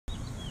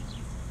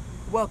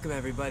Welcome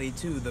everybody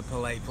to the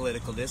Polite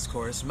Political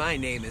Discourse. My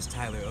name is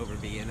Tyler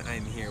Overbey and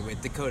I'm here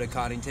with Dakota,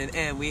 Coddington,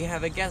 and we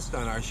have a guest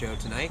on our show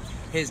tonight.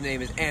 His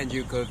name is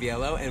Andrew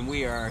Coviello, and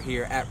we are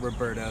here at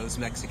Roberto's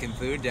Mexican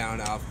Food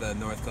down off the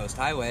North Coast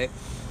Highway.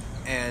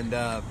 And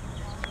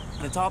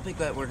the topic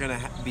that we're going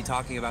to be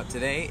talking about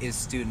today is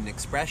student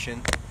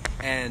expression.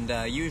 And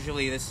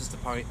usually this is the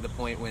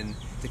point when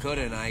Dakota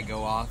and I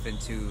go off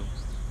into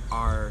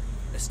our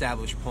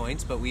established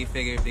points, but we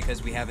figured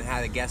because we haven't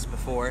had a guest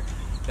before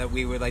that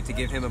we would like to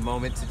give him a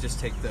moment to just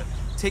take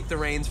the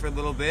reins for a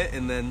little bit,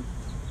 and then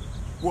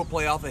we'll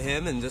play off of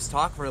him and just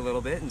talk for a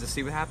little bit and just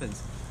see what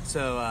happens.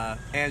 So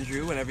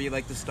Andrew, whenever you'd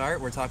like to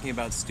start, we're talking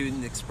about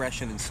student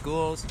expression in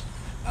schools.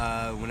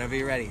 Whenever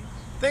you're ready.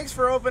 Thanks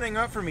for opening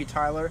up for me,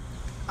 Tyler.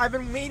 I've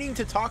been meaning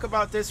to talk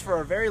about this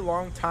for a very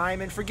long time,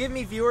 and forgive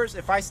me, viewers,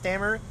 if I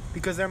stammer,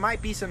 because there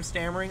might be some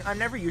stammering. I'm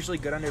never usually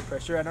good under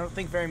pressure. I don't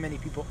think very many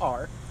people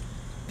are.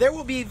 There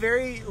will be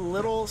very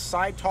little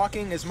side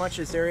talking as much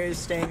as there is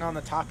staying on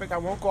the topic. I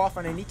won't go off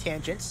on any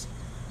tangents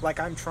like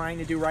I'm trying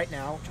to do right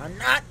now. I'm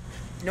not.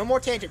 No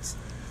more tangents.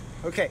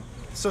 Okay,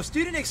 so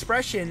student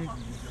expression,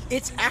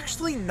 it's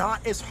actually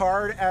not as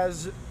hard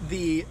as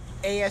the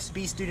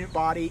ASB student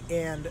body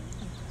and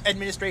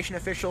administration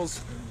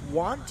officials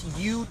want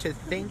you to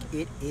think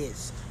it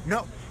is.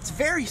 No, it's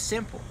very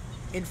simple.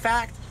 In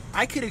fact,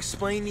 I could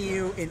explain to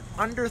you in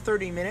under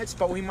 30 minutes,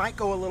 but we might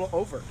go a little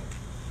over.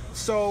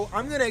 So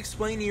I'm going to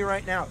explain to you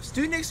right now.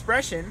 Student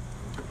expression,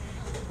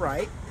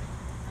 right,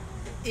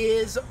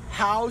 is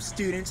how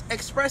students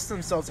express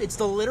themselves. It's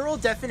the literal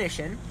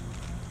definition,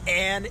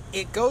 and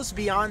it goes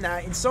beyond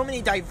that in so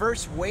many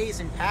diverse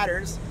ways and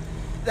patterns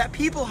that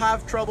people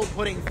have trouble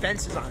putting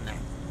fences on that.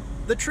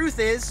 The truth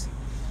is,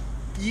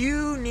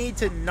 you need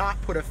to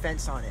not put a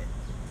fence on it.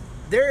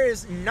 There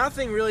is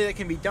nothing really that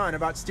can be done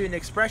about student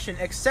expression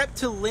except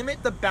to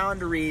limit the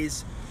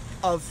boundaries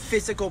of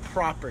physical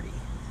property.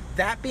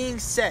 That being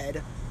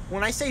said,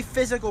 when I say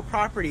physical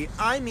property,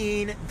 I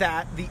mean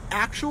that the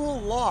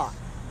actual law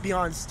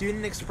beyond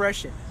student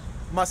expression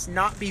must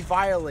not be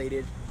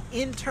violated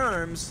in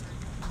terms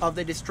of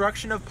the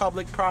destruction of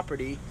public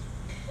property,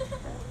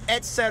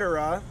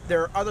 etc.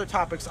 There are other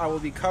topics I will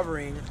be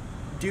covering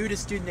due to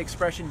student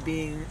expression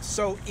being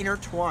so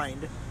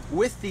intertwined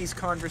with these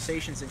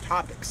conversations and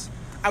topics.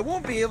 I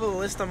won't be able to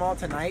list them all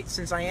tonight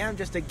since I am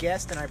just a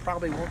guest and I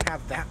probably won't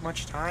have that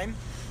much time.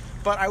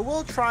 But I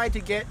will try to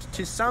get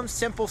to some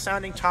simple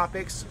sounding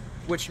topics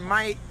which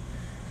might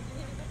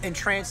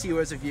entrance you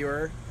as a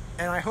viewer,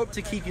 and I hope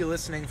to keep you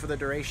listening for the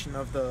duration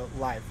of the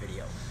live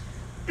video.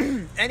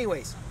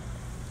 Anyways,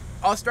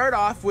 I'll start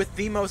off with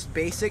the most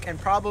basic and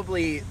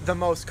probably the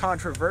most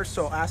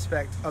controversial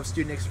aspect of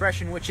student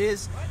expression, which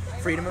is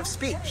freedom of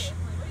speech.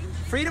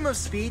 Freedom of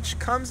speech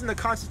comes in the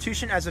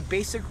Constitution as a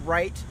basic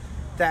right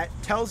that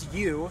tells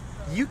you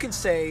can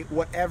say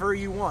whatever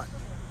you want,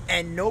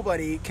 and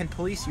nobody can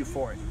police you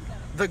for it.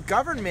 The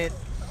government,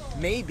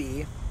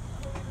 maybe,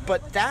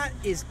 but that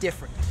is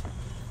different.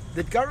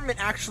 The government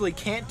actually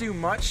can't do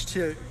much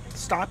to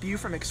stop you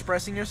from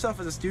expressing yourself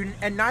as a student,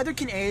 and neither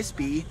can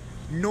ASB,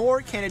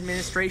 nor can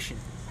administration.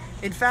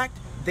 In fact,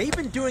 they've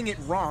been doing it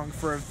wrong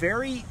for a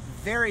very,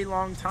 very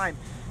long time.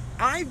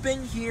 I've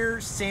been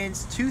here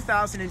since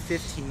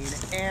 2015,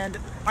 and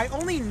I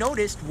only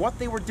noticed what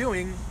they were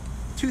doing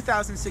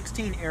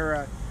 2016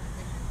 era.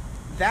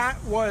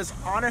 That was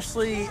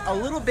honestly a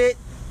little bit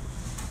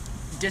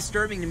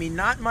disturbing to me.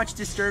 Not much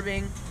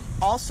disturbing,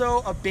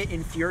 also a bit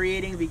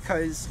infuriating,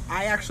 because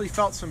I actually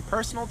felt some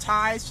personal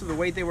ties to the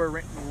way they were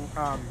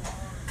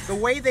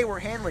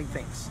handling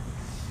things.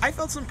 I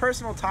felt some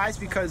personal ties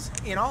because,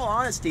 in all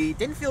honesty, it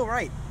didn't feel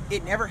right.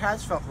 It never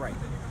has felt right.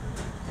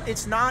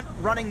 It's not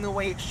running the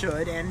way it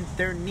should, and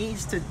there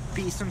needs to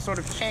be some sort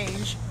of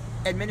change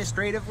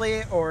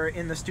administratively or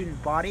in the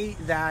student body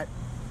that,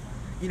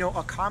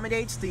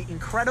 accommodates the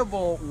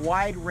incredible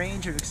wide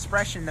range of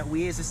expression that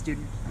we as a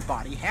student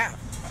body have.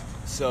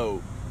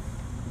 So,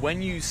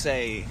 when you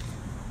say,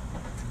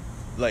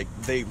 like,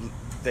 the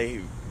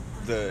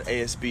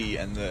ASB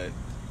and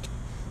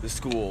the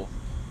school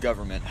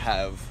government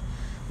have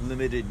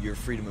limited your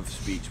freedom of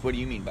speech, what do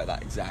you mean by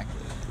that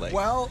exactly?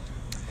 Well,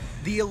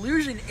 the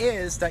illusion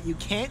is that you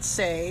can't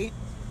say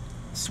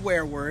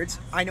swear words.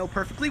 I know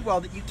perfectly well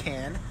that you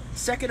can.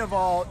 Second of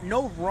all,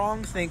 no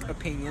wrong-think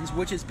opinions,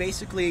 which is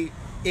basically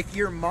if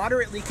you're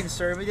moderately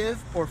conservative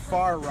or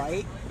far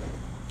right,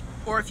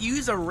 or if you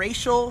use a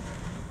racial,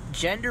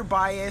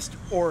 gender-biased,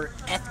 or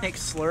ethnic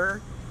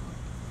slur,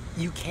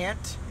 you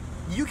can't.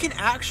 You can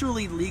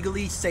actually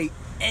legally say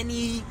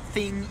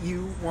anything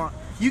you want.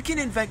 You can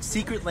invent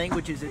secret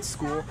languages at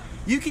school.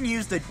 You can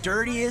use the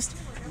dirtiest,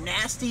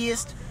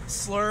 nastiest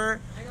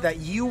slur that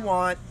you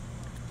want.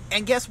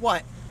 And guess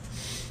what?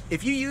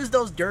 If you use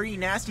those dirty,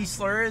 nasty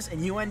slurs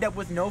and you end up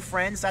with no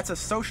friends, that's a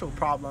social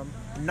problem,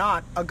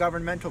 not a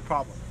governmental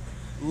problem.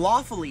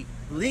 Lawfully,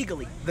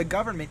 legally, the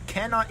government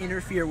cannot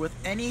interfere with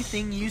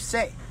anything you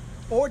say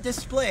or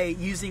display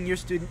using your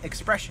student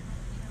expression.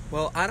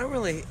 Well, I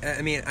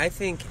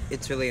think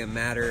it's really a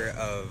matter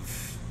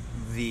of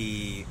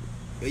the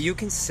you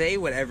can say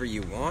whatever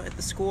you want at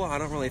the school. I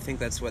don't really think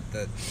that's what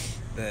the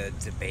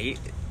debate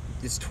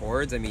is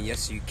towards. I mean,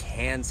 yes, you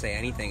can say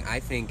anything. I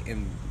think,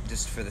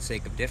 just for the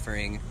sake of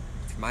differing,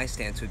 my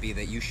stance would be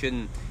that you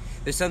shouldn't.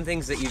 There's some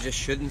things that you just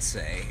shouldn't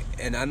say,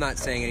 and I'm not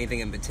saying anything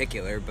in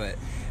particular, but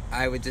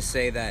I would just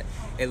say that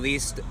at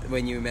least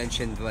when you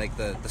mentioned like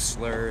the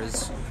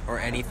slurs or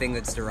anything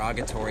that's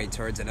derogatory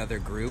towards another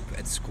group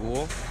at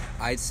school,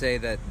 I'd say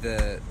that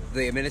the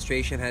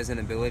administration has an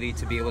ability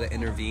to be able to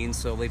intervene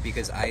solely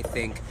because I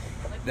think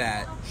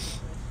that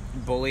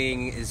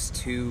bullying is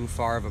too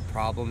far of a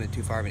problem and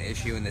too far of an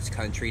issue in this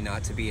country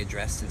not to be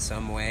addressed in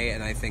some way,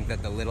 and I think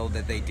that the little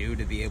that they do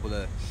to be able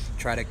to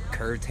try to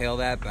curtail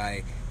that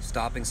by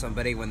stopping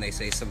somebody when they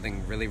say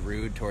something really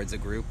rude towards a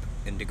group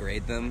and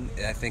degrade them,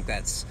 I think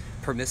that's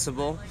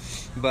permissible.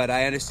 But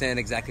I understand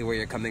exactly where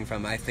you're coming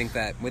from. I think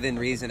that within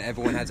reason,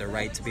 everyone has a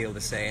right to be able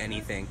to say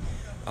anything.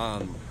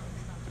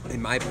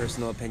 In my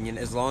personal opinion,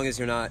 as long as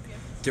you're not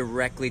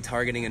directly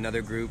targeting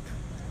another group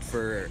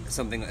for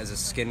something as a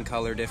skin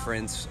color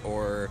difference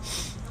or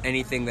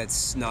anything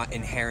that's not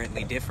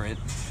inherently different,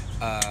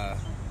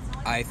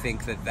 I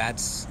think that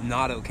that's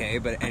not okay,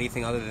 but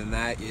anything other than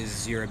that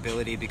is your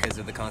ability because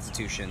of the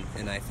Constitution,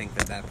 and I think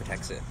that that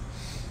protects it.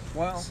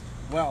 Well.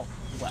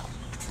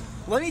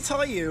 Let me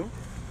tell you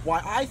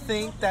why I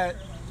think that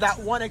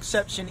one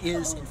exception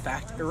is, in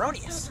fact,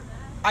 erroneous.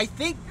 I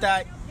think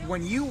that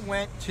when you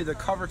went to the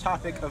cover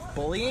topic of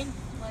bullying,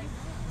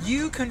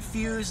 you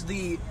confused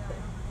the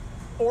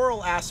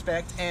oral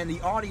aspect and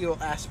the audio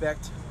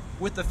aspect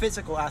with the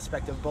physical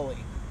aspect of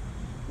bullying.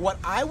 What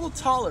I will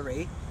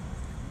tolerate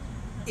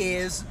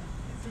is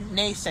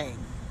naysaying,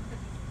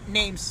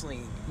 name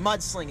slinging,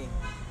 mudslinging.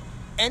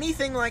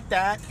 Anything like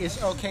that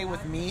is okay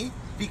with me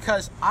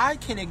because I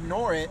can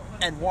ignore it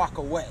and walk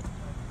away.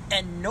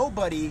 And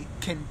nobody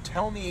can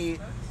tell me,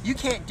 you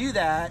can't do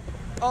that,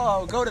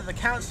 oh, go to the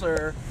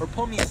counselor or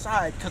pull me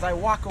aside because I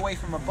walk away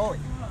from a bully.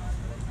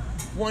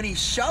 When he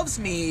shoves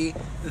me,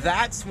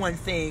 that's when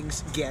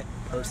things get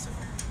personal.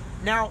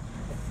 Now,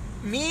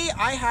 me,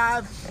 I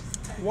have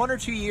 1 or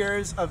 2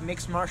 years of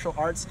mixed martial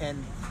arts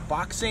and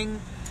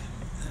boxing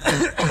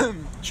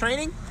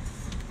training.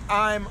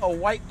 I'm a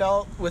white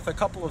belt with a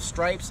couple of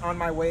stripes on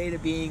my way to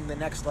being the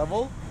next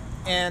level.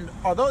 And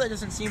although that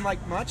doesn't seem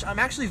like much, I'm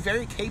actually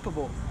very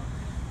capable.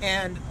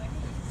 And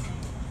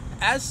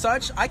as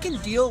such, I can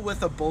deal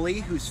with a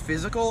bully who's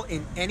physical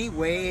in any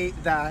way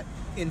that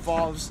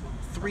involves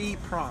 3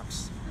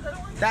 prompts.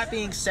 That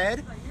being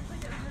said,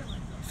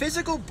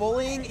 physical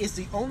bullying is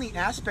the only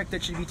aspect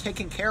that should be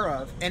taken care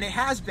of, and it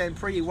has been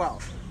pretty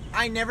well.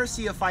 I never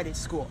see a fight at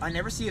school. I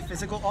never see a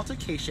physical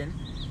altercation.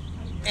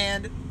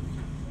 And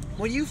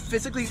when you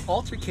physically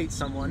altercate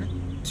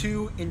someone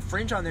to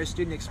infringe on their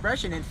student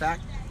expression, in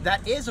fact,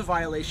 that is a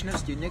violation of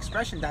student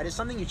expression. That is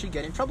something you should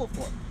get in trouble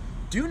for.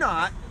 Do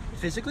not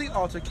physically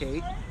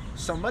altercate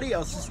somebody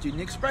else's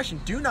student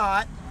expression. Do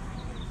not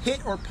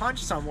hit or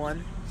punch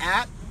someone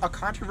at a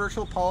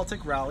controversial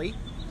politic rally.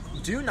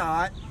 Do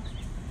not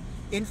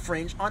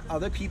infringe on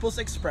other people's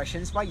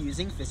expressions by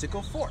using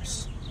physical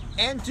force.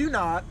 And do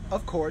not,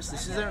 of course,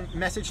 this is a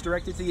message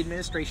directed to the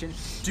administration,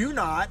 do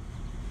not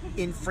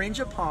infringe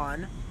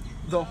upon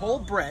the whole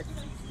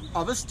breadth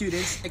of a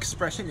student's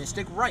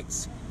expressionistic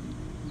rights.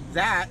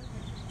 That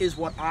is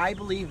what I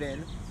believe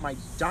in, my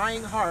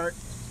dying heart.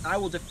 I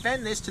will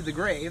defend this to the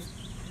grave.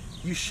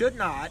 You should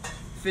not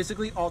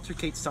physically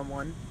altercate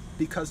someone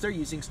because they're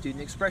using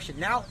student expression.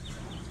 Now,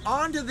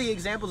 on to the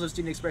examples of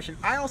student expression.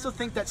 I also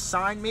think that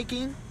sign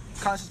making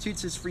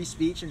constitutes as free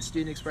speech and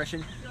student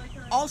expression.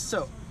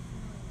 Also,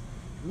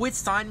 with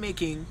sign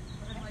making,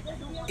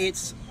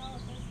 it's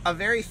a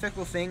very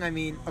fickle thing. I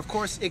mean, of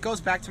course, it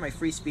goes back to my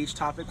free speech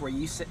topic where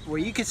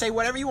you can say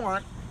whatever you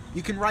want.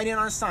 You can write it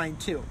on a sign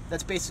too.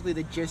 That's basically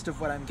the gist of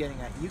what I'm getting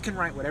at. You can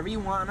write whatever you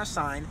want on a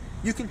sign.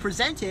 You can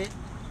present it.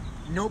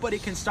 Nobody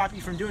can stop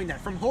you from doing that.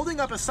 From holding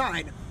up a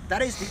sign,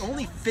 that is the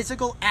only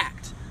physical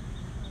act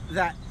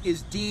that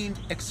is deemed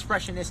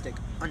expressionistic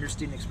under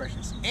student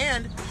expressions.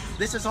 And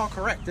this is all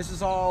correct. This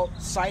is all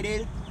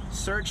cited,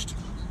 searched,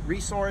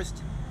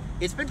 resourced.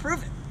 It's been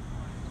proven.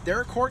 There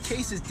are court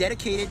cases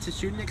dedicated to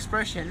student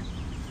expression,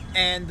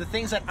 and the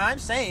things that I'm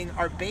saying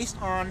are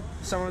based on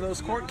some of those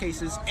court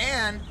cases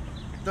and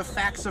the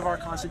facts of our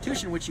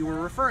Constitution, which you were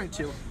referring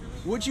to.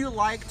 Would you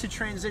like to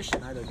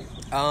transition, either of you?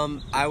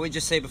 I would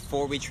just say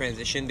before we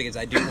transition, because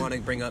I do want to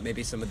bring up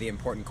maybe some of the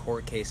important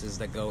court cases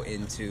that go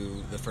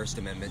into the First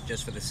Amendment,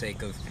 just for the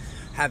sake of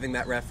having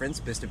that reference.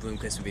 Mr.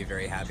 Bloomquist would be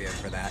very happy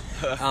for that.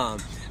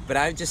 But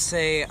I'd just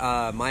say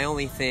my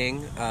only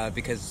thing,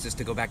 because just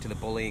to go back to the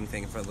bullying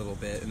thing for a little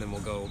bit, and then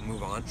we'll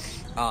move on.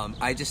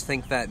 I just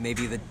think that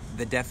maybe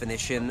the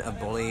definition of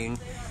bullying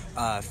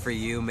for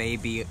you may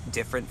be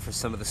different for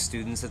some of the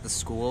students at the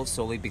school,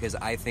 solely because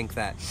I think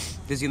that,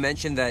 because you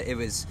mentioned that it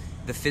was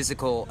the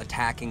physical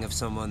attacking of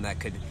someone that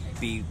could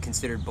be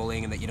considered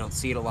bullying and that you don't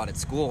see it a lot at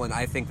school, and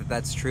I think that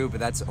that's true, but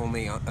that's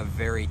only a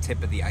very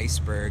tip of the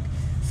iceberg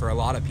for a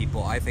lot of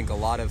people. I think a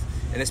lot of,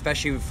 and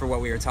especially for what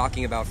we were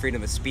talking about,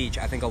 freedom of speech,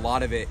 I think a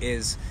lot of it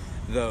is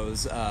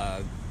those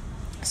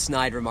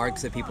snide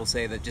remarks that people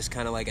say that just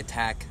kind of like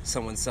attack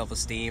someone's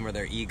self-esteem or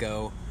their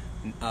ego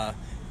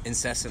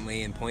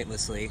incessantly and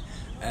pointlessly.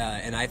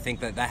 And I think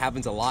that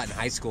happens a lot in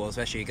high school,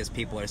 especially because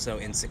people are so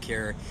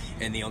insecure,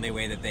 and the only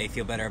way that they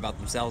feel better about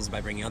themselves is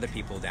by bringing other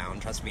people down.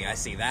 Trust me, I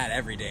see that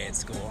every day at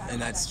school,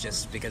 and that's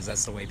just because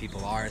that's the way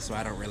people are, so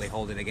I don't really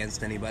hold it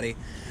against anybody.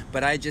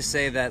 But I just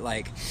say that,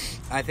 like,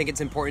 I think it's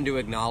important to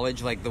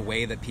acknowledge, like, the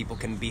way that people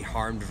can be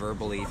harmed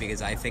verbally,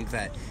 because I think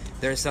that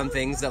there are some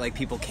things that, like,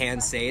 people can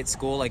say at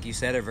school, like you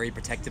said, are very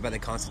protected by the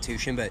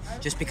Constitution, but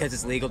just because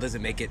it's legal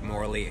doesn't make it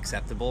morally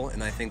acceptable.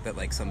 And I think that,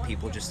 like, some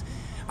people just...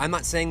 I'm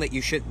not saying that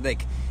you should,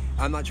 like...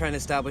 I'm not trying to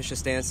establish a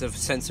stance of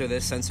censor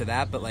this, censor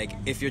that, but, like,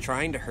 if you're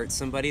trying to hurt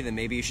somebody, then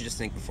maybe you should just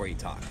think before you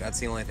talk. That's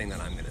the only thing that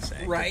I'm going to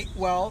say. Right.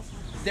 Well,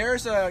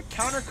 there's a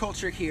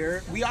counterculture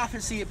here. We often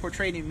see it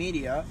portrayed in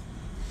media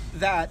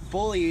that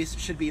bullies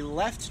should be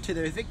left to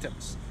their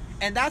victims.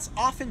 And that's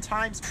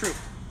oftentimes true.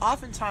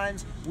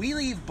 Oftentimes, we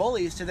leave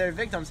bullies to their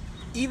victims,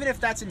 even if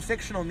that's in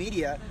fictional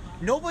media.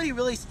 Nobody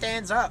really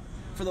stands up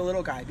for the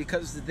little guy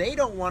because they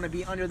don't want to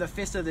be under the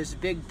fist of this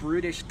big,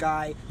 brutish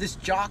guy, this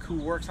jock who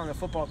works on the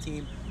football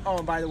team. Oh,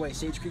 and by the way,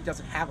 Sage Creek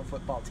doesn't have a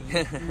football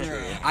team.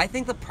 I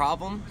think the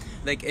problem,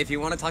 like, if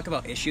you want to talk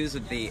about issues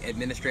with the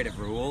administrative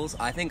rules,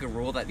 I think a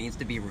rule that needs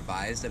to be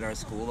revised at our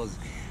school is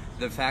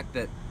the fact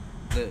that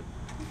the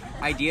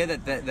idea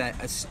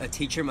that a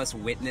teacher must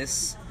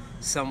witness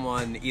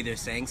someone either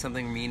saying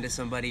something mean to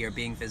somebody or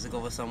being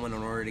physical with someone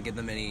in order to give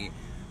them any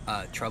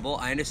trouble.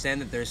 I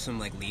understand that there's some,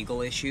 like,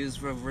 legal issues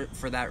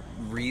for that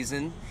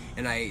reason,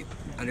 and I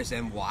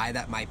understand why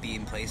that might be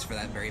in place for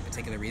that very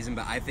particular reason,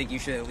 but I think you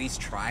should at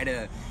least try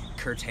to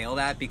curtail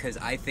that, because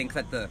I think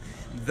that the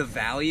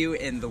value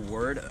in the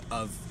word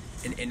of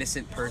an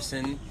innocent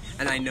person,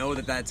 and I know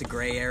that that's a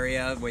gray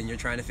area when you're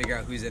trying to figure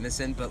out who's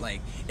innocent, but, like,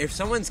 if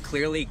someone's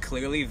clearly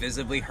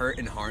visibly hurt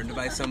and harmed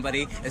by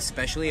somebody,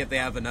 especially if they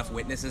have enough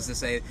witnesses to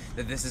say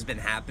that this has been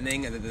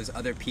happening and that there's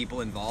other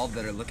people involved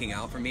that are looking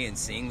out for me and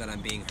seeing that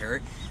I'm being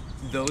hurt,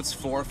 those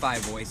 4 or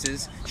 5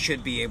 voices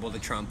should be able to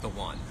trump the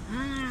one.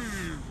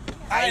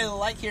 I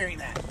like hearing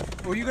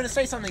that. Were you going to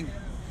say something?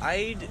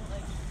 I'd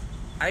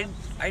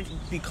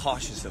be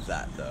cautious of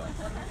that, though,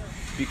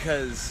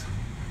 because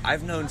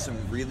I've known some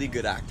really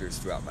good actors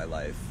throughout my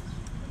life,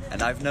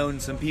 and I've known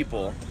some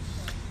people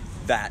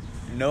that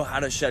know how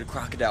to shed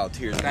crocodile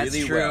tears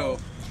really well.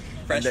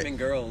 Freshman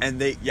girls. And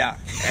they, yeah.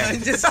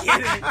 I'm just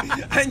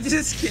kidding. I'm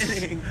just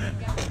kidding.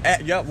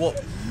 Yeah, well,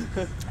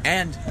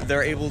 and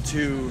they're able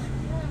to,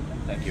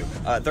 thank you,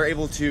 they're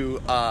able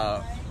to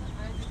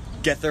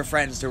get their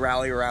friends to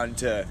rally around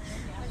to,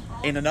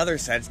 in another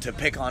sense, to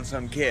pick on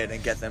some kid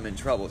and get them in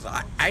trouble. So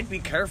I'd be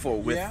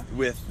careful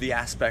with the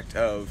aspect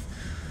of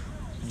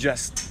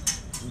just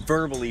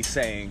verbally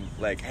saying,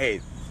 like,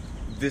 hey,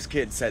 this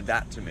kid said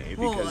that to me.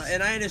 Because... Well,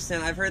 and I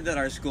understand. I've heard that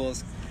our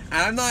schools,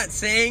 I'm not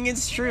saying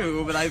it's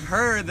true, but I've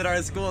heard that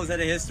our schools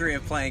had a history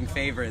of playing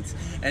favorites.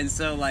 And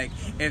so, like,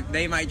 if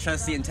they might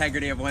trust the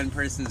integrity of one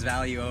person's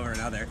value over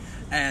another.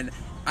 And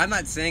I'm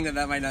not saying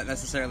that might not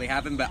necessarily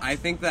happen, but I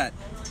think that,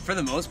 for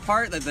the most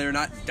part, that they're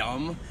not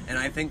dumb. And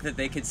I think that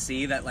they could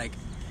see that, like,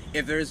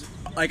 if there's,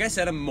 like I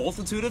said, a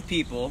multitude of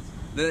people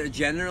that are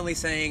generally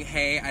saying,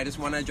 hey, I just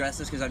want to address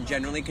this because I'm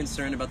generally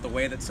concerned about the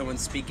way that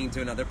someone's speaking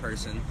to another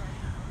person,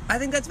 I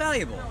think that's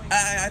valuable.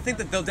 I think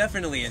that they'll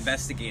definitely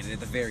investigate it at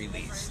the very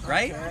least,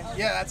 right? Okay.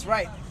 Yeah, that's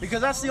right.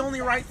 Because that's the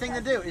only right thing to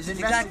do, is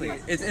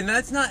investigate. Exactly. And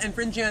that's not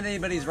infringing on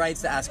anybody's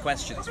rights to ask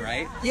questions,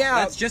 right? Yeah.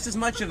 That's just as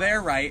much of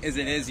their right as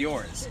it is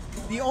yours.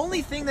 The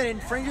only thing that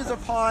infringes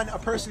upon a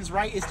person's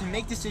right is to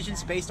make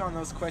decisions based on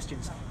those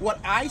questions. What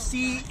I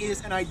see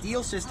is an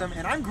ideal system,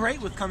 and I'm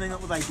great with coming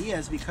up with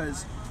ideas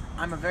because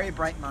I'm a very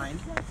bright mind.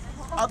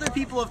 Other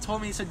people have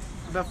told me so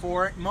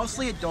before,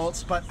 mostly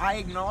adults, but I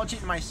acknowledge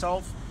it in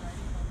myself.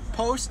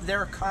 Post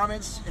their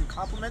comments and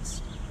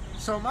compliments.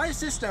 So my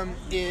system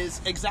is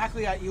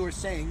exactly like you were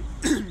saying,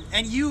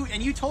 and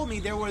you told me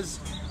there was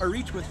a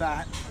reach with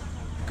that.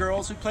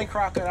 Girls who play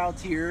crocodile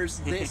tears.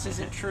 This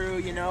isn't true,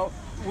 you know.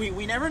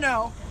 We never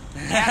know.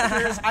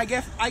 Actors, I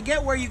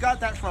get where you got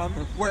that from.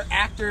 Where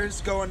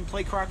actors go and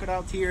play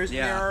crocodile tears.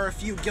 Yeah. And there are a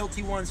few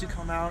guilty ones who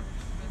come out.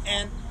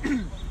 And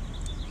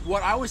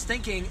what I was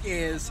thinking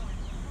is,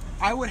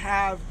 I would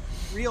have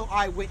real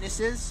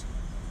eyewitnesses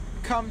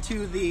come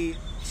to the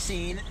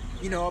scene,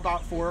 you know,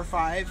 about 4 or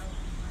 5.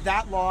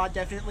 That law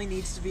definitely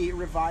needs to be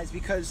revised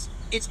because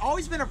it's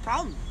always been a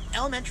problem.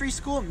 Elementary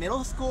school,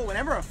 middle school,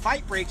 whenever a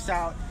fight breaks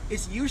out,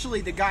 it's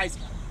usually the guy's,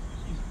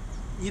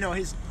 you know,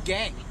 his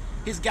gang,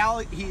 his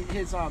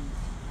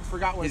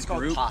forgot what His it's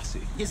called. group?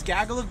 Posse. His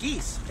gaggle of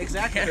geese.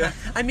 Exactly. Yeah.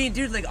 I mean,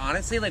 dude, like,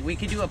 honestly, like, we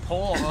could do a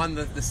poll on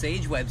the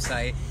Sage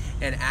website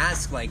and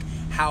ask, like,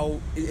 how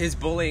is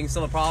bullying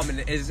still a problem,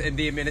 and is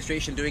the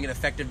administration doing an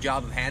effective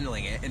job of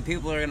handling it? And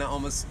people are going to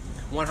almost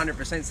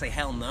 100% say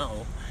hell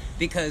no,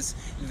 because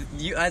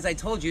as I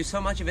told you,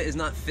 so much of it is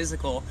not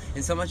physical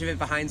and so much of it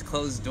behind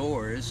closed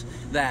doors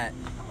that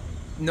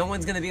no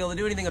one's going to be able to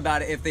do anything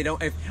about it if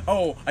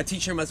a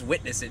teacher must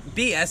witness it.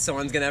 BS,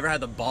 someone's going to ever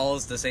have the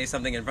balls to say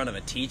something in front of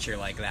a teacher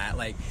like that.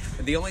 Like,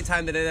 the only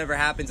time that it ever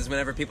happens is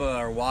whenever people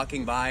are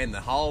walking by in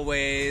the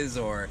hallways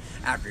or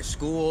after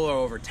school or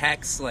over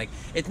text. Like,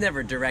 it's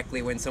never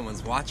directly when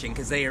someone's watching,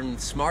 because they are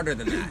smarter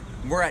than that.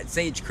 We're at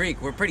Sage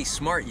Creek. We're pretty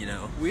smart, you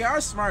know. We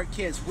are smart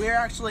kids. We're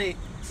actually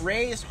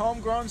raised,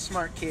 homegrown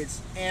smart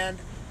kids, and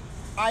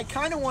I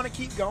kind of want to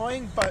keep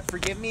going, but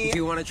forgive me. Do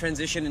you want to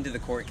transition into the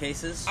court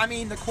cases? I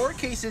mean, the court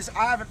cases,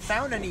 I haven't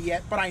found any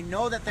yet, but I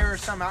know that there are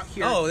some out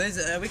here. Oh,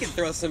 we can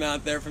throw some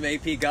out there from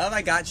AP Gov.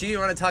 I got you. You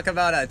want to talk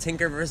about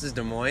Tinker versus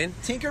Des Moines?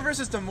 Tinker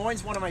versus Des Moines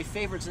is one of my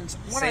favorites, and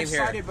one I've Same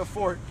here. cited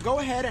before. Go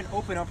ahead and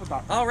open up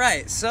about it. All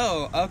right.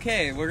 So,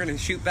 okay, we're going to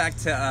shoot back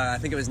to, I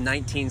think it was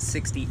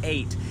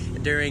 1968,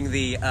 during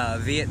the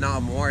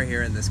Vietnam War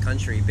here in this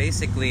country.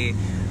 Basically,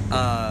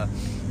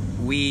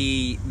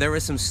 there were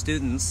some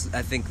students,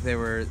 I think there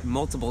were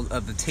multiple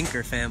of the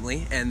Tinker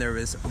family, and there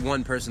was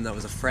one person that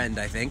was a friend,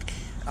 I think.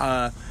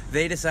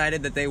 They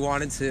decided that they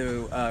wanted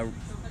to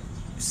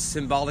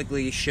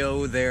symbolically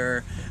show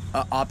their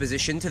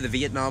opposition to the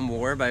Vietnam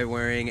War by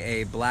wearing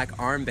a black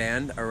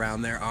armband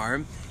around their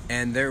arm,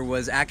 and there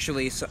was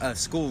actually a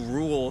school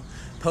rule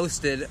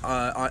posted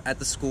at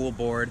the school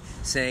board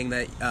saying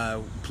that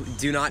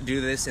do not do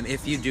this, and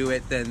if you do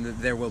it, then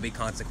there will be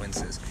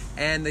consequences.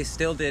 And they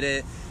still did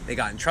it. They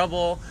got in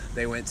trouble.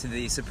 They went to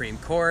the Supreme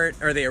Court,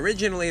 or they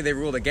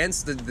ruled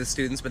against the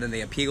students, but then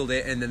they appealed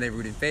it, and then they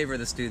ruled in favor of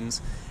the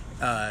students,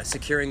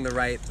 securing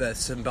the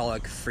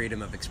symbolic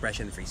freedom of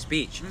expression and free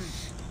speech.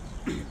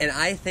 And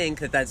I think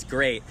that that's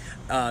great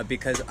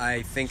because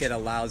I think it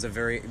allows a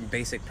very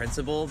basic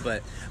principle,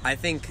 but I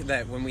think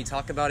that when we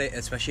talk about it,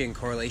 especially in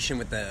correlation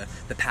with the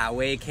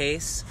Poway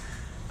case,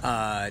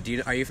 are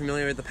you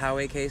familiar with the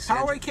Poway case?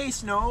 Poway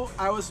case, no.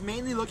 I was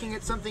mainly looking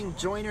at something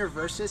Joyner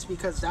versus,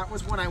 because that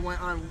was when I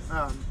went on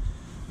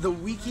the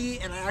wiki,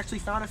 and I actually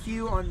found a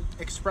few on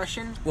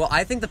expression. Well,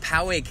 I think the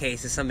Poway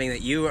case is something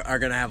that you are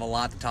going to have a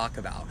lot to talk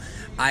about.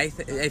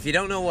 If you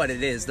don't know what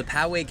it is, the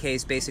Poway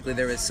case, basically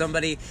there was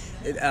somebody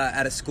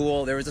at a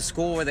school, there was a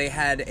school where they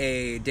had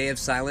a day of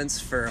silence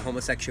for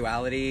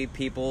homosexuality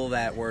people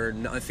that were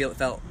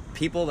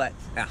people that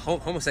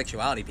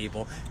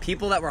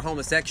were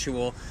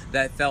homosexual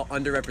that felt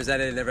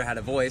underrepresented and never had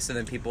a voice, and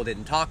then people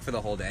didn't talk for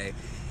the whole day.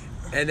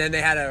 And then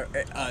they had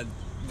a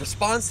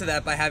response to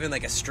that by having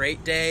like a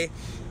straight day.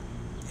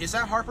 Is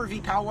that Harper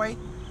v. Poway?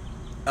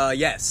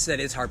 Yes,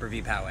 that is Harper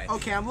v. Poway.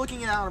 Okay, I'm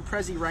looking at it on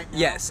Prezi right now.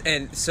 Yes,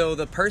 and so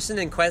the person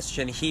in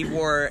question, he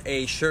wore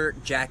a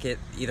shirt, jacket,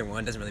 either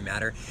one, doesn't really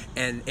matter,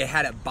 and it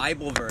had a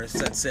Bible verse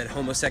that said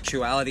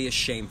homosexuality is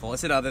shameful. It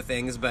said other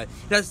things, but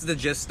that's the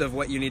gist of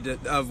what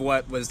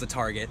what was the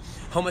target.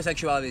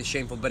 Homosexuality is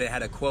shameful, but it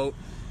had a quote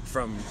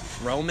from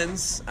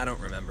Romans, I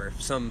don't remember,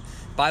 some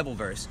Bible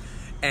verse.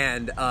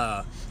 And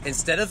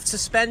instead of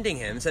suspending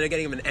him, instead of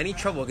getting him in any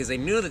trouble, because they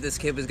knew that this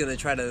kid was going to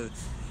try to,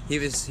 he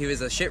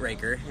was a shit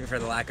raker, for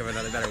the lack of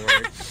another better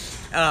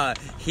word.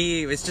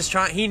 He was just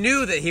trying. He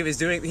knew that he was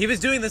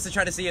doing this to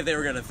try to see if they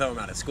were going to throw him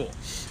out of school.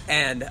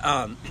 And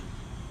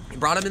he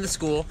brought him into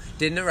school,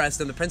 didn't arrest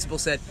him. The principal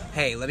said,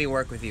 "Hey, let me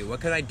work with you. What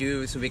can I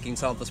do so we can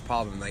solve this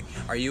problem? Like,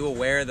 are you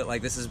aware that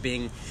like this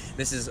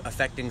is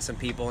affecting some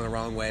people in the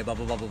wrong way? Blah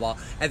blah blah blah blah."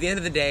 At the end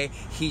of the day,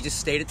 he just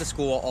stayed at the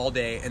school all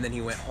day, and then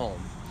he went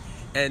home.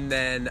 And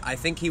then I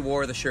think he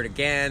wore the shirt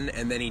again,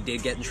 and then he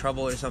did get in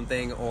trouble or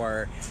something,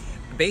 or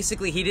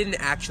basically he didn't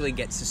actually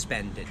get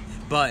suspended,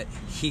 but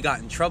he got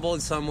in trouble in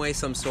some way,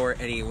 some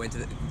sort, and he went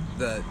to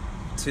the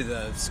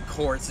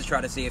courts to try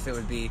to see if it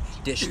would be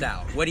dished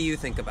out. What do you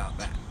think about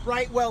that?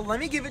 Right, well, let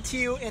me give it to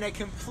you in a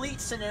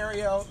complete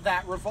scenario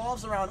that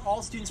revolves around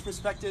all students'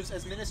 perspectives,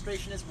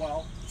 administration as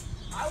well.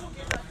 I will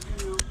give that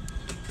to you.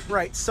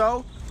 Right,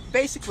 so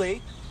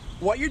basically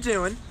what you're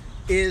doing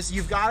is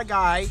you've got a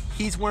guy,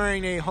 he's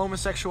wearing a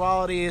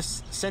homosexuality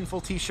is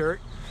sinful t-shirt.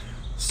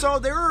 So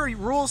there are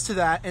rules to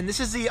that, and this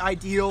is the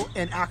ideal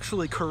and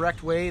actually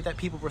correct way that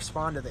people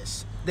respond to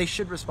this. They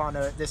should respond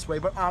to it this way,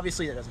 but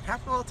obviously that doesn't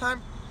happen all the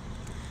time.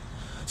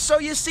 So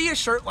you see a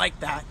shirt like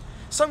that.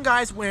 Some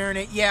guy's wearing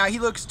it. Yeah, he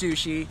looks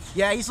douchey.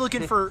 Yeah, he's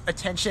looking for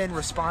attention,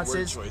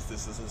 responses. Word choice.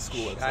 This is a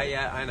school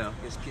Yeah, I know.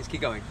 Just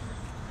keep going.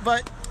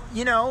 But,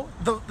 you know,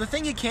 the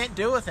thing you can't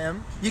do with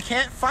him, you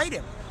can't fight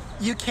him.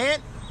 You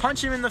can't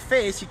punch him in the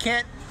face. You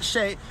can't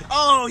say,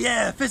 "Oh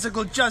yeah,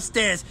 physical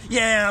justice.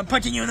 Yeah, I'm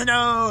punching you in the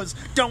nose.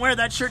 Don't wear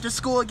that shirt to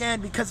school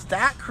again," because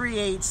that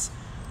creates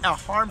a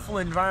harmful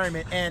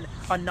environment and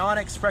a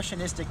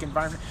non-expressionistic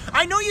environment.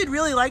 I know you'd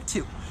really like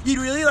to. You'd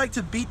really like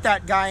to beat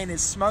that guy in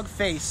his smug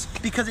face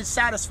because it's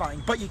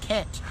satisfying, but you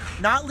can't.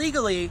 Not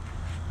legally,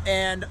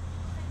 and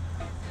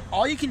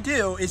all you can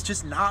do is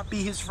just not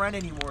be his friend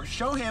anymore.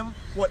 Show him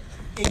what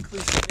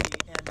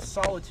inclusivity and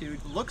solitude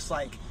looks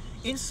like.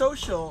 In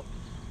social,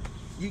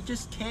 you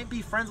just can't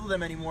be friends with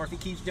him anymore if he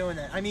keeps doing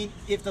that. I mean,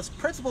 if the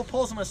principal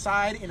pulls him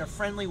aside in a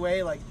friendly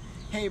way, like,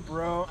 "Hey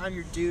bro, I'm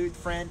your dude,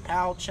 friend,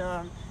 pal,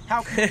 chum,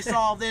 how can we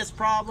solve this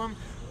problem?"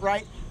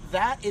 Right?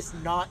 That is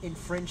not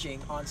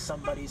infringing on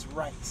somebody's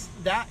rights.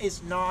 That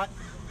is not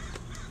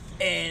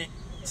and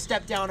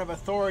step down of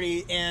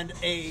authority and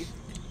a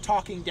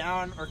talking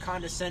down or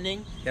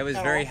condescending. That was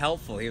very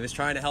helpful. He was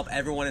trying to help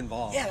everyone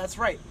involved. Yeah, that's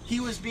right. He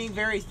was being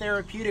very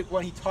therapeutic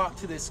when he talked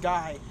to this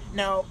guy.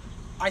 Now,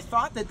 I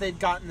thought that they'd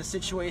gotten the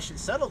situation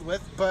settled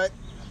with, but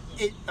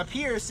it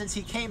appears since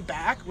he came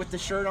back with the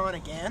shirt on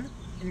again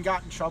and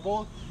got in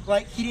trouble,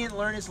 like he didn't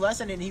learn his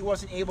lesson and he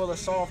wasn't able to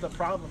solve the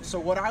problem. So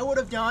what I would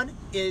have done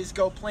is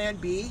go plan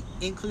B,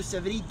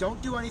 inclusivity.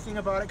 Don't do anything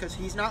about it because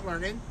he's not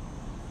learning.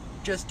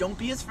 Just don't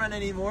be his friend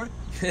anymore.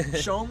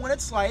 Show him what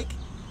it's like.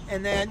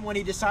 And then when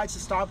he decides to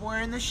stop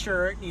wearing this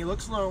shirt and he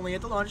looks lonely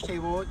at the lunch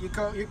table, you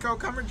go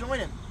come and join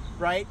him,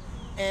 right?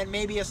 And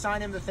maybe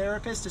assign him the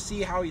therapist to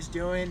see how he's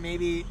doing.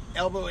 Maybe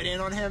elbow it in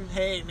on him.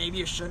 Hey, maybe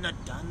you shouldn't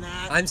have done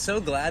that. I'm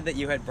so glad that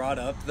you had brought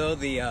up, though,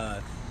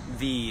 the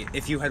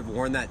if you had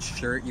worn that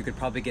shirt, you could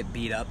probably get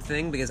beat up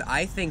thing, because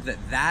I think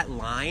that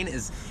line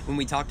is, when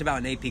we talked about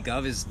in AP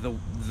Gov, is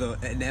the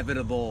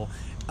inevitable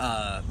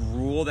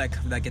rule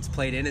that gets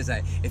played in, is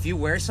that if you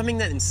wear something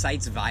that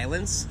incites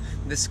violence,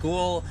 the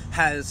school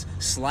has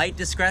slight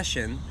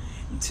discretion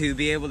to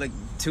be able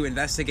to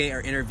investigate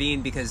or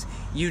intervene, because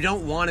you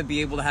don't want to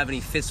be able to have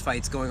any fist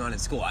fights going on at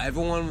school.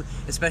 Everyone,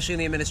 especially in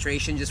the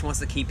administration, just wants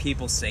to keep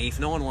people safe.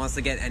 No one wants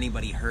to get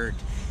anybody hurt.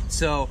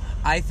 So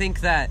I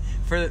think that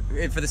for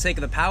the sake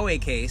of the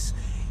Poway case,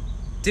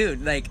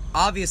 dude, like,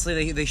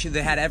 obviously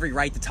they had every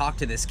right to talk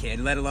to this kid,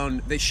 let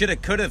alone they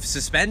could have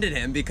suspended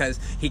him because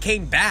he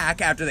came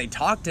back after they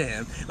talked to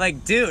him.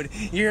 Like, dude,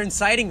 you're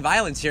inciting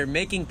violence, you're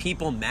making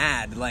people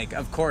mad. Like,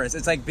 of course,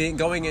 it's like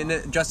going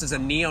in just as a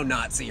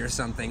neo-Nazi or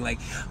something. Like,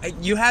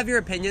 you have your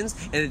opinions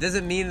and it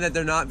doesn't mean that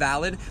they're not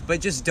valid,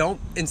 but just don't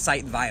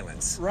incite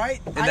violence.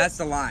 Right. And that's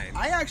the line.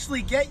 I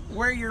actually get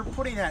where you're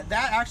putting that.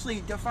 That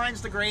actually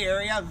defines the gray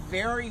area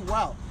very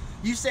well.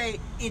 You say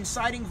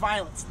inciting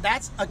violence.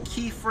 That's a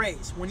key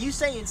phrase. When you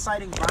say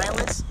inciting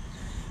violence,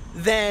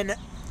 then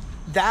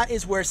that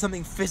is where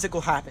something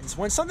physical happens.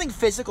 When something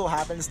physical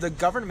happens, the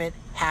government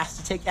has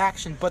to take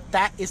action, but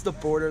that is the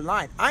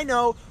borderline. I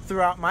know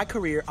throughout my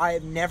career, I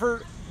have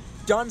never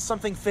done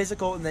something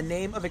physical in the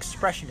name of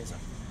expressionism.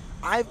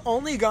 I've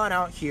only gone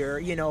out here,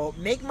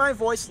 make my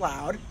voice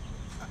loud.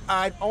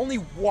 I've only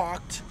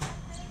walked,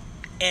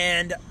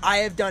 and I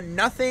have done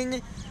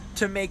nothing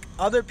to make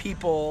other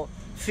people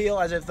feel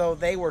as if though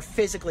they were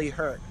physically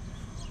hurt.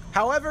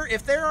 However,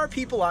 if there are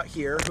people out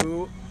here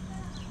who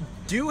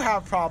do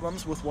have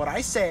problems with what I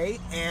say,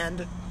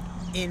 and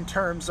in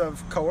terms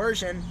of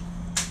coercion,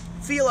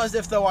 feel as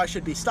if though I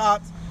should be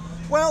stopped,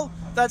 well,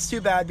 that's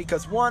too bad,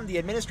 because one, the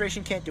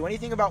administration can't do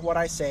anything about what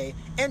I say,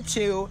 and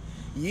two,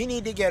 you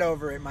need to get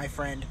over it, my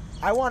friend.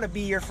 I want to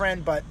be your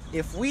friend, but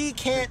if we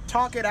can't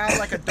talk it out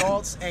like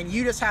adults and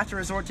you just have to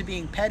resort to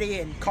being petty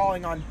and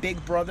calling on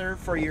Big Brother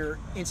for your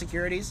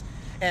insecurities,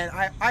 and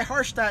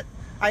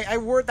I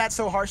word that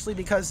so harshly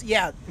because,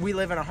 yeah, we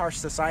live in a harsh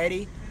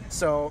society,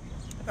 so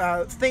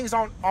things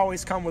don't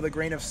always come with a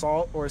grain of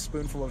salt or a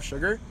spoonful of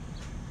sugar.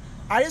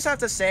 I just have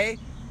to say,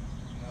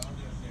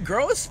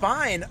 grow a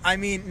spine. I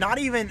mean, not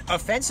even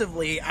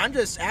offensively. I'm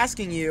just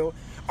asking you,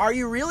 are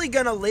you really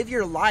going to live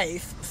your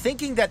life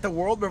thinking that the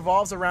world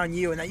revolves around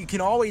you and that you can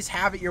always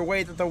have it your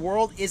way, that the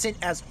world isn't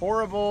as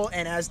horrible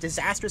and as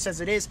disastrous as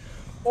it is?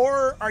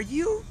 Or are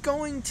you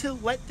going to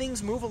let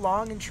things move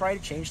along and try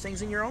to change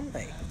things in your own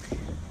way?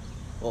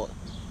 Well,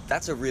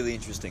 that's a really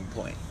interesting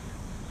point.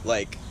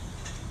 Like,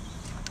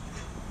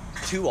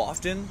 too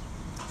often,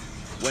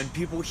 when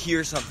people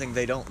hear something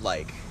they don't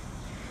like,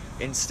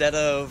 instead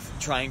of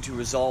trying to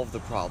resolve the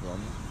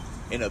problem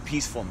in a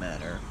peaceful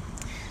manner,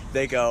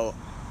 they go,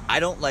 I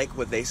don't like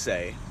what they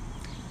say.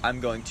 I'm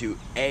going to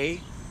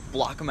A,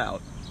 block them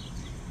out,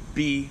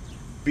 B,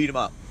 beat them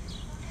up,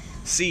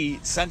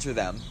 C, censor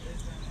them,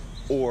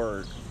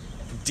 or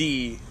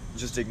D,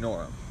 just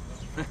ignore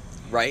them.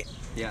 Right?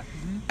 Yeah.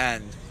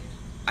 And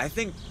I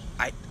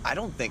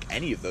don't think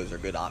any of those are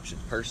good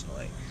options,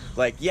 personally.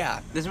 Like, yeah.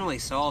 It doesn't really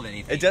solve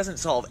anything. It doesn't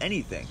solve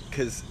anything,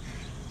 because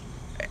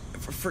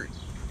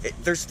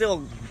they're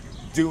still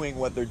doing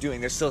what they're doing.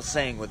 They're still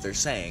saying what they're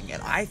saying.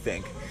 And I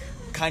think,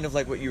 kind of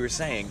like what you were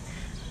saying,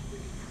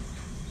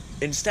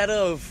 instead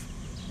of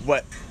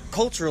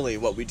culturally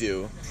what we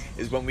do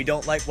is when we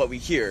don't like what we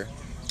hear,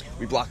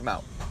 we block them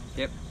out.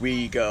 Yep.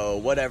 We go,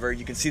 whatever,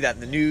 you can see that in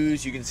the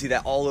news, you can see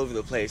that all over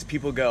the place.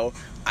 People go,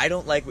 I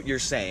don't like what you're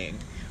saying.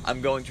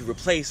 I'm going to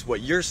replace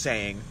what you're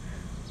saying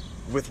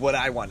with what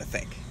I want to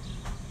think.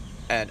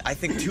 And I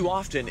think too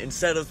often,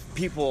 instead of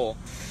people,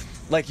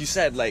 like you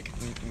said, like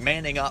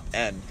manning up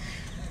and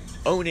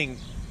owning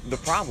the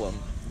problem,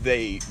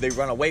 they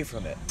run away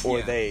from it,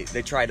 or they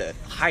try to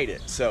hide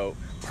it. So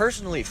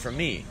personally, for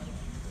me,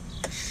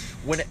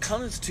 when it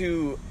comes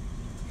to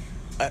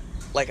a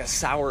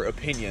sour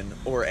opinion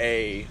or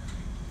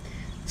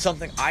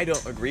something I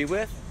don't agree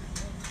with,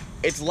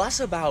 it's less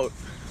about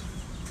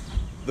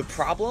the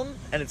problem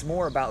and it's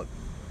more about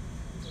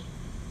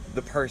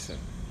the person.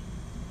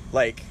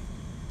 Like,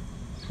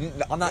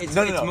 I'm not. It's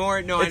no.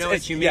 more. No, I know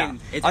what you mean. Yeah,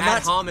 It's I'm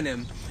ad not,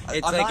 hominem.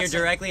 It's I'm like not you're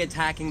saying- directly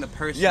attacking the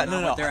person, Yeah,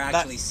 not no, what they're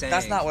actually saying.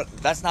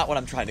 That's not what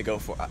I'm trying to go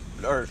for.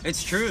 Or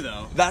It's true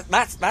though.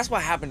 that's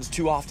what happens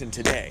too often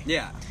today.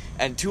 Yeah.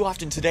 And too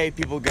often today,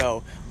 people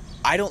go,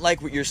 "I don't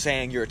like what you're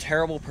saying. You're a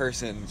terrible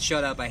person.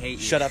 Shut up, I hate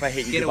you. Shut up, I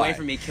hate you. Get Goodbye." away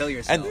from me, kill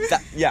yourself.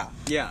 And yeah,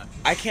 yeah.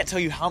 I can't tell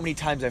you how many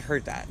times I've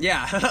heard that.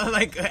 Yeah,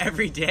 like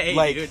every day,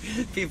 Like-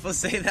 dude. People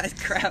say that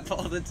crap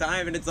all the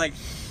time, and it's like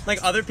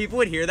other people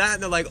would hear that,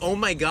 and they're like, "Oh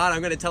my god,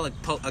 I'm gonna tell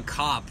a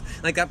cop."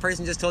 Like that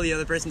person just told the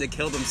other person to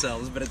kill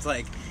themselves, but it's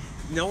like,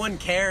 no one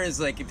cares.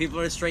 Like people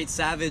are straight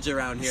savage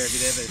around here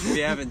if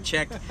you haven't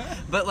checked.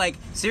 But like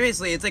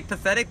seriously, it's like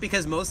pathetic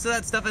because most of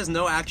that stuff has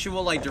no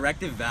actual like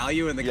directive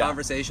value in the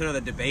conversation or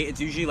the debate.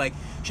 It's usually like,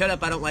 "Shut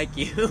up, I don't like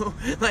you."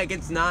 Like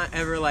it's not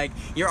ever like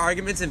your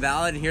argument's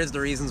invalid and here's the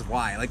reasons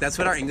why. Like that's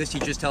what our English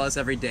teachers tell us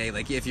every day.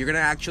 Like if you're gonna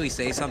actually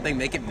say something,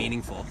 make it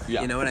meaningful.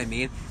 Yeah. You know what I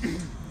mean?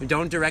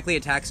 Don't directly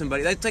attack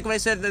somebody. That's like what I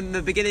said in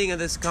the beginning of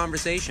this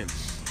conversation.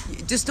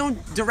 Just don't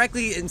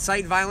directly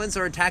incite violence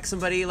or attack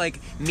somebody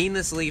like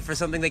meaninglessly for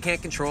something they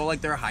can't control,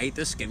 like their height,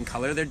 their skin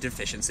color, their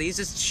deficiencies.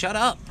 Just shut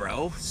up,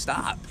 bro.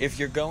 Stop. If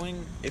you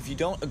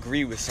don't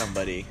agree with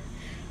somebody,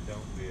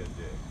 Don't be a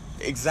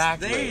dick.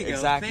 exactly, There you go.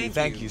 exactly. Thank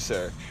Thank you. you,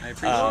 sir. I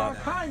appreciate Oh,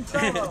 that. kind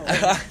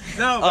fellow.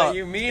 No, but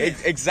you mean it.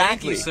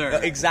 Exactly, Thank you, sir.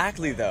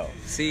 Exactly, though.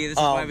 See, this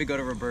is why we go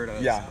to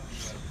Roberto's. Yeah.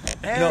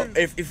 And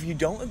No, if you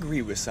don't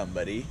agree with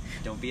somebody,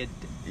 Don't be a.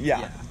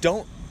 yeah,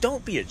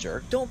 don't be a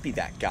jerk. Don't be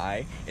that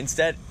guy.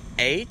 Instead,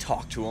 A,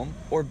 talk to them,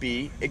 or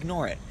B,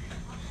 ignore it.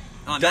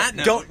 On that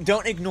note,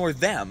 Don't ignore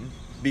them,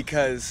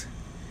 because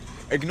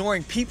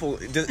ignoring people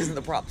isn't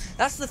the problem.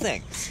 That's the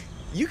thing.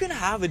 You can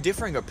have a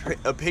differing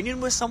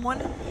opinion with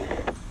someone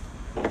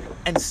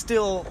and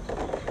still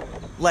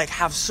like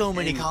have so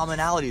many And-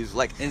 commonalities.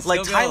 Like and still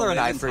go Tyler and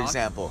live I, and for talk.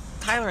 example.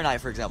 Tyler and I,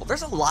 for example.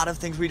 There's a lot of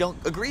things we don't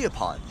agree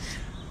upon.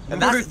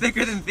 And we're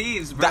thicker than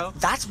thieves, bro.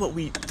 that's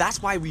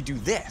why we do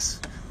this.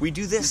 We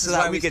do this This so is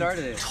why that we we can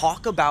started it.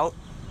 talk about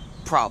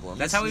problems.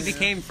 That's how we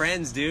became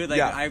friends, dude. Like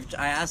Yeah.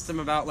 I asked him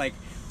about like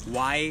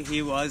why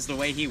he was the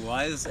way he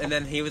was, and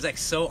then he was like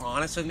so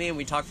honest with me, and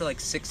we talked for like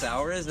 6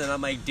 hours, and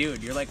I'm like,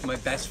 dude, you're like my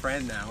best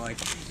friend now. Like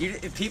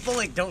people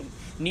like don't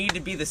need to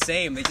be the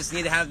same. They just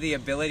need to have the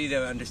ability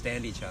to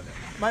understand each other.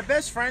 my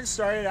best friend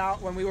started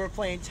out when we were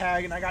playing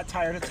tag, and I got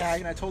tired of tag,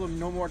 and I told him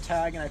no more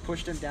tag, and I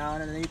pushed him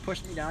down, and then he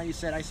pushed me down. He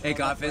said, "I smell It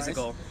got like rice."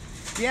 physical.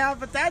 Yeah,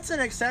 but that's an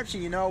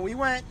exception, you know. We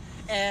went,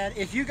 and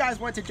if you guys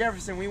went to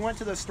Jefferson, we went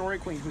to the Story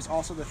Queen, who's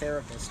also the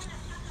therapist.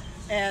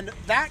 And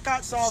that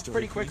got solved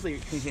Story pretty Queen.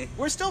 quickly.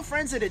 We're still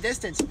friends at a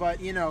distance,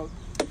 but, you know,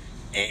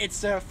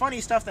 it's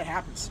funny stuff that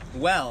happens.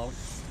 Well,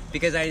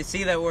 because I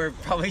see that we're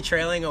probably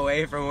trailing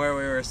away from where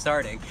we were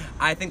starting,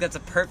 I think that's a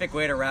perfect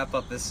way to wrap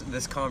up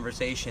this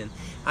conversation.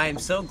 I am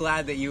so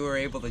glad that you were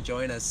able to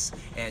join us,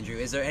 Andrew.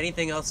 Is there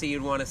anything else that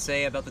you'd want to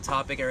say about the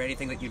topic or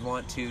anything that you'd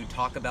want to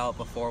talk about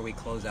before we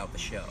close out the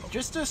show?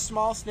 Just a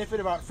small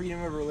snippet about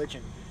freedom of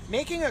religion.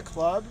 Making a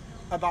club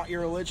about your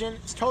religion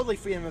is totally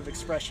freedom of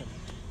expression.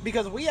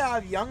 Because we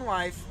have Young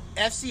Life,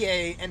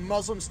 FCA, and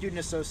Muslim Student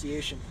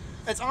Association.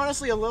 It's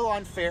honestly a little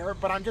unfair,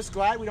 but I'm just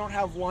glad we don't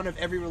have one of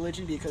every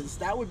religion because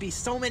that would be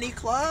so many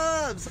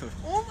clubs.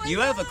 Oh my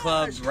You have a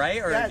club, gosh.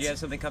 right? Or Yeah, do you have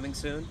something coming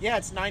soon? Yeah,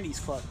 it's 90s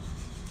Club.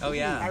 Oh,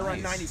 yeah. I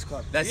run nice. 90s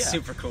Club. That's Yeah.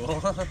 super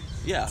cool.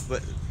 Yeah,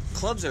 but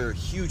clubs are a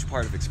huge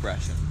part of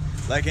expression.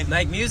 Like in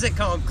Like Music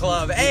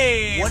Club.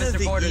 Hey, one Mr. of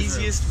the Porter's room.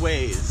 easiest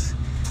ways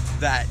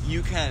that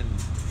you can,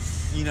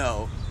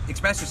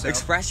 Express yourself.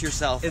 express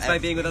yourself It's by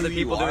and being with who other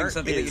people you doing are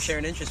something that you is- share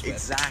an interest with.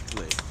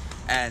 Exactly.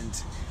 And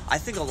I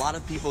think a lot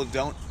of people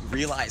don't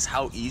realize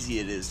how easy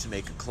it is to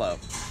make a club.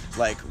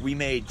 Like, we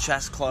made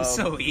chess club.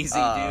 So easy,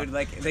 dude.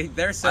 Like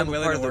they're so I'm a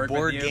willing part to of the work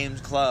board with you. games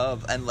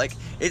club, and like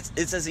it's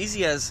as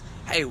easy as,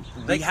 hey, we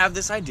Like- have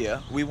this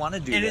idea, we want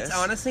to do And this. it's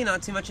honestly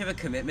not too much of a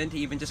commitment to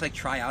even just like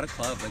try out a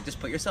club. Like just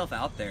put yourself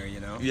out there, you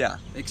know? Yeah.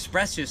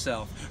 Express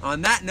yourself.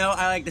 On that note,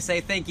 I like to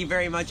say thank you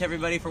very much,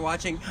 everybody, for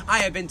watching. I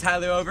have been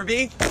Tyler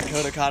Overbey.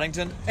 Dakota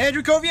Coddington.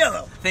 Andrew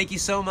Coviello. Thank you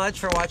so much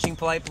for watching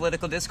Polite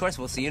Political Discourse.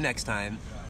 We'll see you next time.